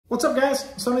What's up, guys?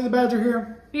 Sonny the Badger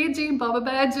here. BG Momma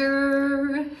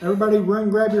Badger. Everybody run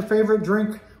grab your favorite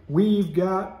drink. We've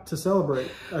got to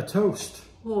celebrate a toast.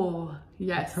 Oh,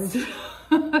 yes.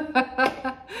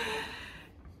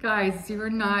 Guys, you are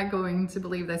not going to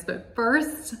believe this, but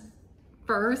first,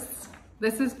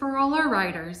 this is for all our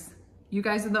riders. You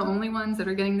guys are the only ones that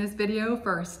are getting this video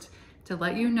first to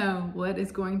let you know what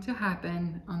is going to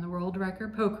happen on the World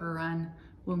Record Poker Run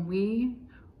when we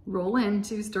roll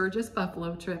into Sturgis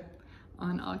Buffalo trip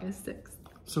on August 6th.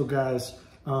 So guys,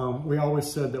 we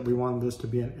always said that we wanted this to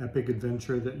be an epic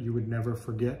adventure that you would never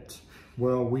forget.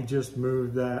 Well, we just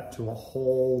moved that to a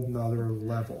whole nother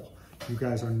level. You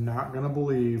guys are not gonna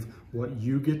believe what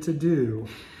you get to do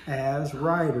as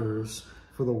riders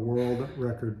for the World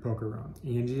Record Poker Run.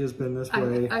 Angie has been this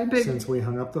way since we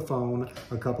hung up the phone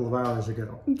a couple of hours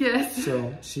ago. Yes.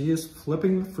 So she is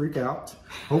flipping the freak out.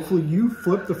 Hopefully you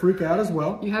flip the freak out as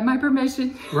well. You have my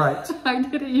permission. Right. I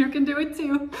did it, you can do it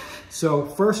too. So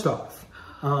first off,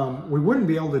 we wouldn't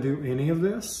be able to do any of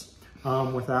this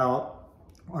without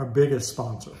our biggest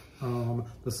sponsor,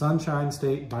 the Sunshine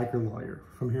State Biker Lawyer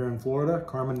from here in Florida,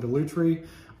 Carmen DeLutri.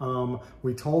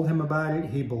 We told him about it,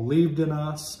 he believed in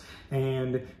us,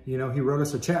 and he wrote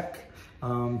us a check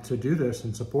to do this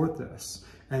and support this.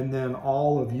 And then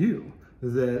all of you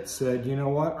that said, you know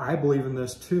what, I believe in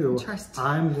this too.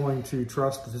 I'm going to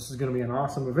trust that this is going to be an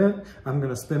awesome event. I'm going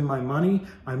to spend my money.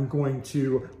 I'm going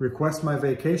to request my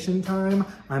vacation time.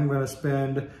 I'm going to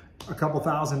spend a couple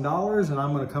 $1,000s and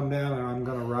I'm going to come down and I'm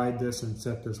going to ride this and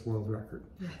set this world record.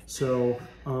 Yes. So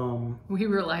we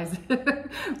realize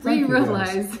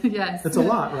yes, it's a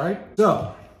lot, right?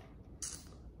 So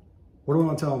what do we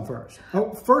want to tell them first?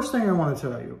 Oh, first thing I want to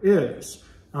tell you is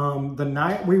the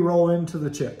night we roll into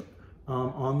the chip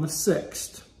on the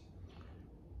 6th,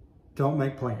 don't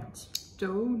make plans.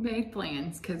 Don't make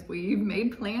plans, because we've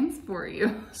made plans for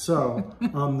you. So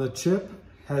the chip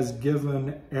has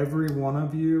given every one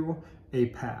of you a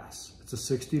pass. It's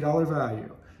a $60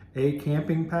 value. A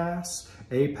camping pass,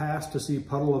 a pass to see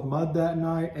Puddle of Mud that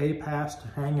night, a pass to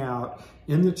hang out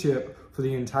in the chip for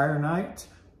the entire night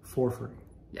for free.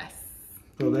 Yes.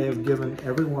 So they have given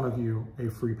every one of you a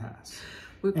free pass.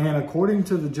 And according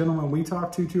to the gentleman we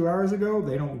talked to 2 hours ago,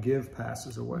 they don't give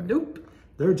passes away. Nope.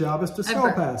 Their job is to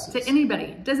sell passes. To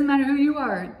anybody. Doesn't matter who you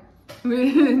are.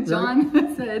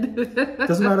 John said.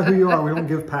 Doesn't matter who you are. We don't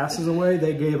give passes away.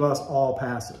 They gave us all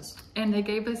passes. And they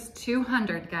gave us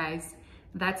 200, guys.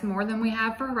 That's more than we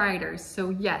have for riders. So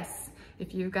yes,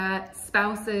 if you've got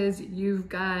spouses, you've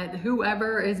got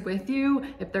whoever is with you,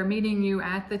 if they're meeting you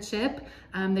at the chip,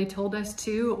 they told us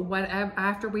to, whatever,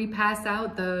 after we pass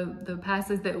out the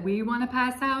passes that we want to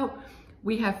pass out,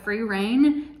 we have free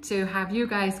reign to have you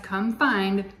guys come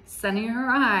find Sunny or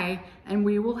I, and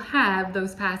we will have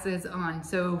those passes on.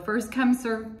 So first come,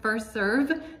 first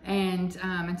serve, and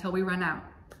until we run out.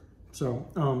 So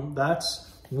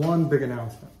that's one big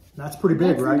announcement. That's pretty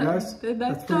big, right, guys?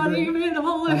 That's not even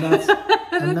all of it.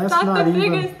 And that's not the even,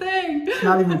 biggest thing. It's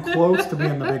not even close to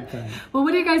being the big thing. Well,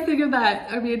 what do you guys think of that?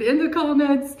 I mean, in the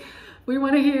comments, we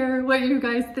want to hear what you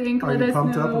guys think. Let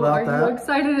us know. Are you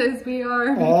excited as we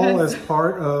are? All as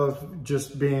part of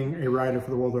just being a rider for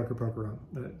the World Record Poker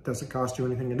Run. It doesn't cost you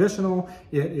anything additional.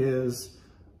 It is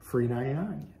free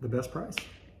 $99, the best price.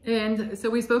 And so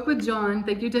we spoke with John.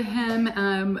 Thank you to him.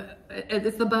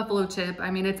 It's the Buffalo Chip.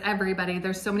 I mean, it's everybody.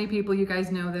 There's so many people you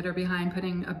guys know that are behind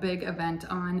putting a big event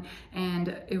on.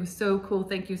 And it was so cool.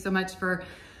 Thank you so much for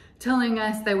telling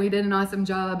us that we did an awesome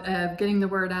job of getting the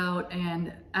word out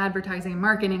and advertising and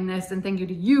marketing this. And thank you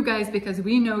to you guys, because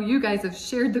we know you guys have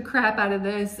shared the crap out of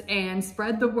this and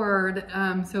spread the word.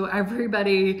 So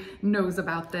everybody knows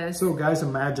about this. So guys,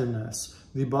 imagine this.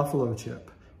 The Buffalo Chip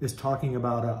is talking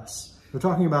about us. They're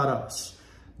talking about us.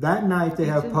 That night they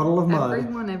have Puddle of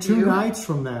Mud. 2 nights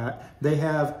from that, they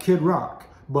have Kid Rock.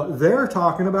 But they're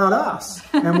talking about us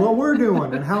and what we're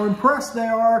doing and how impressed they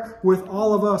are with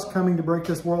all of us coming to break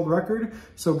this world record.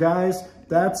 So guys,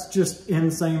 that's just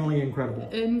insanely incredible.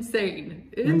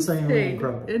 Insanely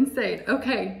incredible. Insane.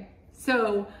 Okay,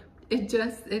 so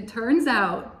it turns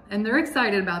out, and they're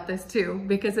excited about this too,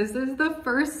 because this is the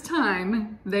first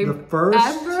time they've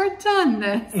ever done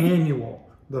this. Inaugural.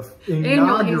 He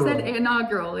said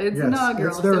inaugural. It's inaugural.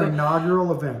 It's their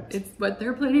inaugural event. It's what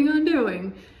they're planning on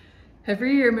doing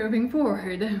every year moving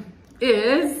forward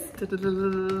is...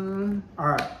 All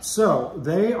right, so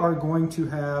they are going to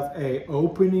have a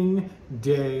opening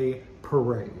day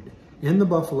parade in the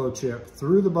Buffalo Chip,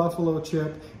 through the Buffalo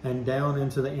Chip, and down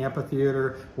into the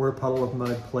amphitheater where Puddle of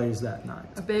Mud plays that night.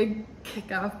 A big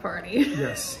kickoff party.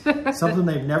 Yes, something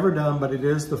they've never done, but it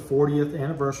is the 40th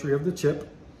anniversary of the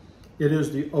Chip. It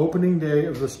is the opening day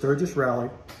of the Sturgis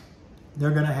Rally. They're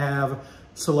going to have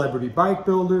celebrity bike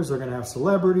builders. They're going to have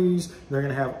celebrities. They're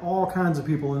going to have all kinds of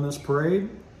people in this parade.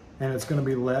 And it's going to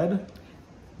be led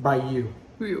by you.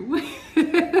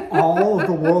 All of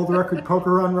the world record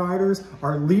poker run riders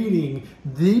are leading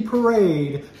the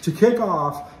parade to kick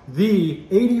off the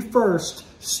 81st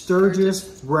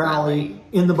Sturgis Rally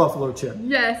in the Buffalo Chip.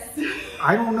 Yes.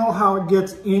 I don't know how it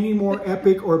gets any more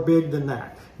epic or big than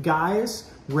that.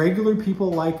 Guys, regular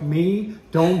people like me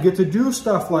don't get to do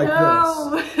stuff like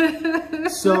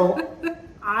this. So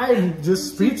I'm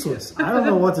just speechless. I don't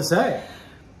know what to say.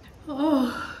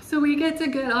 Oh, so we get to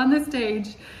get on the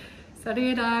stage.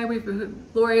 Sonny and I,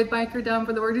 Lori, the biker down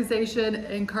for the organization,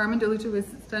 and Carmen DeLucia was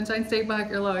Sunshine State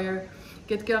biker lawyer,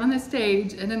 get to get on the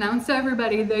stage and announce to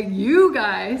everybody that you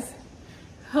guys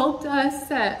helped us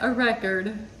set a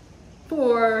record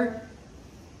for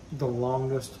the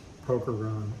longest poker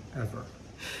run ever.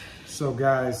 So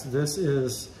guys, this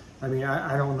is, I mean,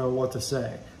 I don't know what to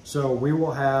say. So we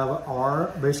will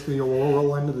have basically we'll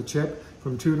roll into the chip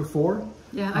from 2 to 4.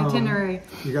 Yeah, itinerary.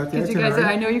 You got the itinerary? You guys,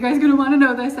 I know you guys are going to want to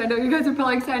know this. I know you guys are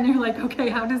probably excited. You're like, okay,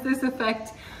 how does this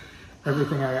affect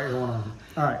everything I got going on?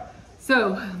 All right.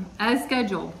 So, as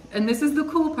scheduled, and this is the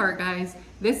cool part, guys,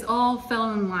 this all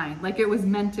fell in line like it was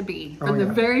meant to be from the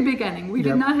very beginning. We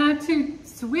did not have to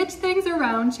switch things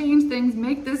around, change things,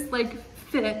 make this like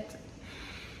fit.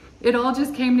 It all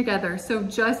just came together. So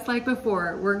just like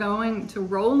before, we're going to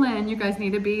roll in. You guys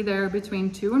need to be there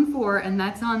between 2 and 4, and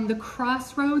that's on the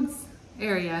crossroads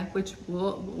area, which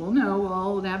we'll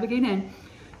navigate in.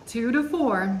 2 to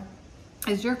 4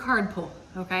 is your card pull,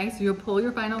 okay? So you'll pull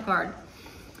your final card.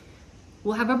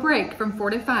 We'll have a break from 4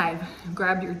 to 5.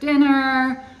 Grab your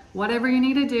dinner, whatever you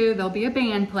need to do. There'll be a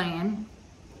band playing.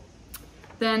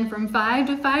 Then from 5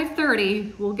 to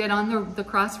 5:30, we'll get on the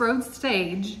crossroads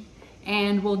stage,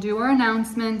 and we'll do our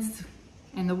announcements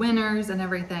and the winners and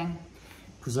everything.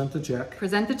 Present the check.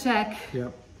 Present the check.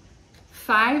 Yep.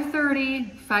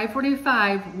 5:30,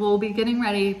 5:45, we'll be getting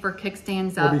ready for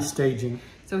kickstands up. We'll be staging.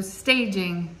 So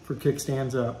staging. For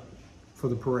kickstands up for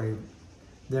the parade.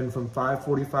 Then from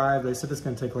 5:45, they said it's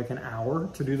going to take like an hour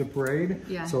to do the parade.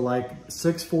 Yeah. So like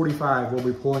 6:45, we'll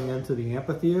be pulling into the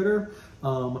amphitheater.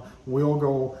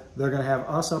 They're going to have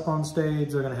us up on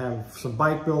stage. They're going to have some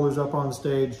bike builders up on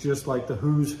stage, just like the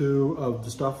who's who of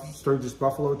the Sturgis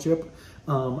Buffalo Chip.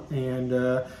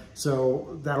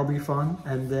 So that'll be fun.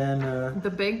 And then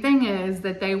the big thing is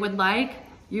that they would like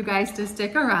you guys to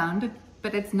stick around,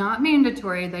 but it's not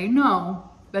mandatory. They know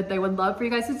that they would love for you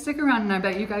guys to stick around, and I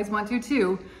bet you guys want to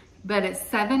too. But at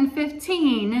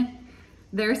 7:15,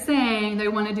 they're saying they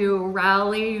want to do a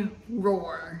rally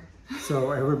roar.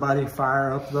 So everybody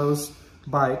fire up those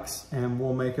bikes, and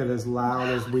we'll make it as loud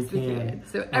as we can.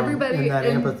 So everybody in that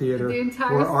amphitheater, the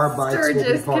entire where our bikes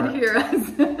Sturgis will be parked. can hear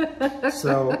us.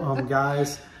 So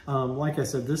guys, like I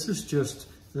said, this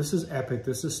is epic.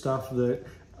 This is stuff that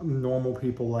normal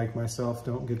people like myself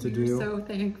don't get to do. So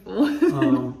thankful.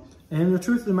 And the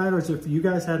truth of the matter is, if you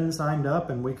guys hadn't signed up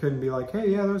and we couldn't be like, hey,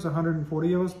 yeah, there's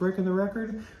 140 of us breaking the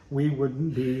record,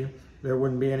 there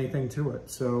wouldn't be anything to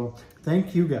it. So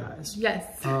thank you guys.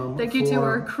 Yes. Thank you to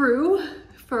our crew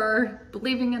for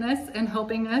believing in us and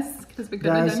helping us, because we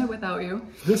couldn't have done it without you.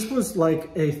 This was like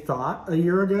a thought a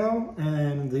year ago,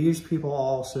 and these people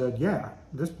all said, yeah,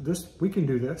 we can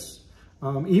do this.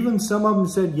 Even some of them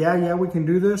said, yeah, we can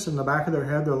do this. In the back of their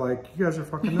head, they're like, you guys are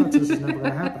fucking nuts. This is never going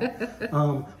to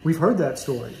happen. We've heard that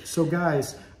story. So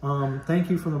guys,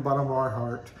 thank you from the bottom of our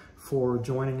heart for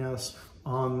joining us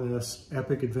on this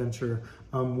epic adventure.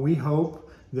 We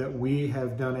hope that we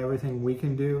have done everything we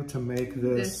can do to make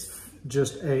this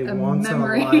just a once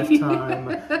memory. in a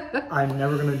lifetime, I'm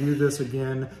never going to do this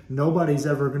again, nobody's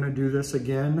ever going to do this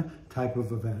again type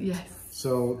of event. Yes.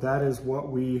 So that is what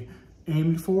we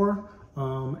aimed for.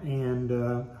 And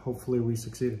hopefully we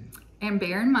succeeded. And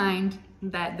bear in mind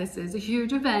that this is a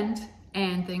huge event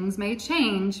and things may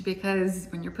change, because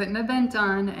when you're putting an event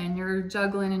on and you're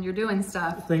juggling and you're doing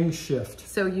stuff, things shift.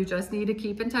 So you just need to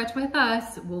keep in touch with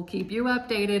us. We'll keep you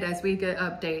updated as we get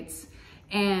updates.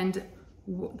 And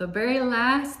the very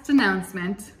last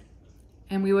announcement,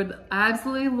 and we would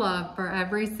absolutely love for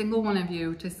every single one of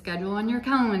you to schedule on your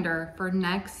calendar for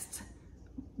next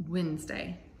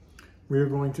Wednesday. We're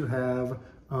going to have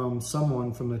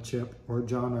someone from the Chip or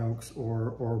John Oaks or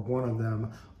one of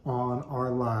them on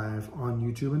our live on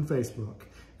YouTube and Facebook,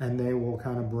 and they will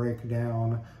kind of break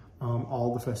down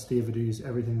all the festivities,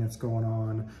 everything that's going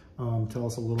on, tell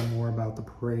us a little more about the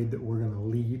parade that we're going to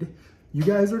lead, You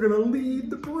guys are gonna lead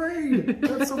the parade.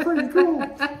 That's so pretty cool.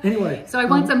 Anyway. So I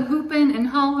want some hooping and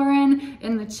hollering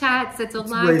in the chats. It's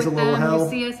alive raise with a little them. hell. You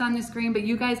see us on the screen, but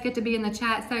you guys get to be in the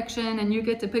chat section and you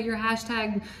get to put your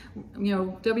hashtag, you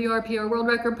know, WRP or World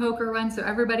Record Poker Run so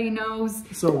everybody knows.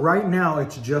 So right now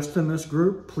it's just in this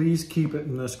group. Please keep it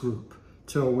in this group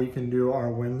till we can do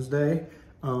our Wednesday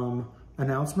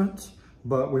announcements.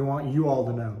 But we want you all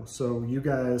to know. So you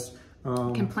guys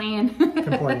Can plan.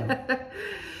 can plan.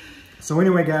 So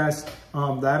anyway, guys,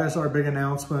 that is our big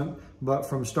announcement. But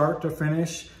from start to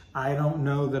finish, I don't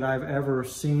know that I've ever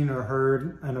seen or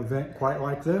heard an event quite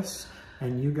like this.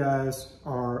 And you guys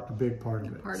are a big part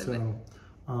of it. So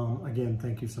again,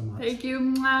 thank you so much. Thank you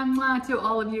mwah, mwah, to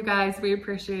all of you guys. We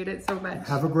appreciate it so much.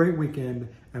 Have a great weekend,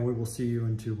 and we will see you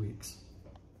in 2 weeks.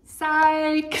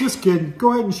 Psych. Just kidding.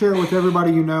 Go ahead and share it with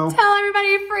everybody you know. Tell everybody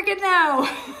you freaking know.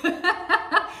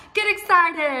 Get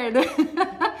excited.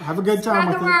 Have a good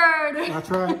time Spread with the it. word. That's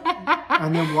right.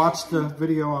 And then watch the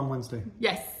video on Wednesday.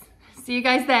 Yes. See you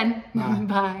guys then. Bye.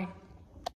 Bye.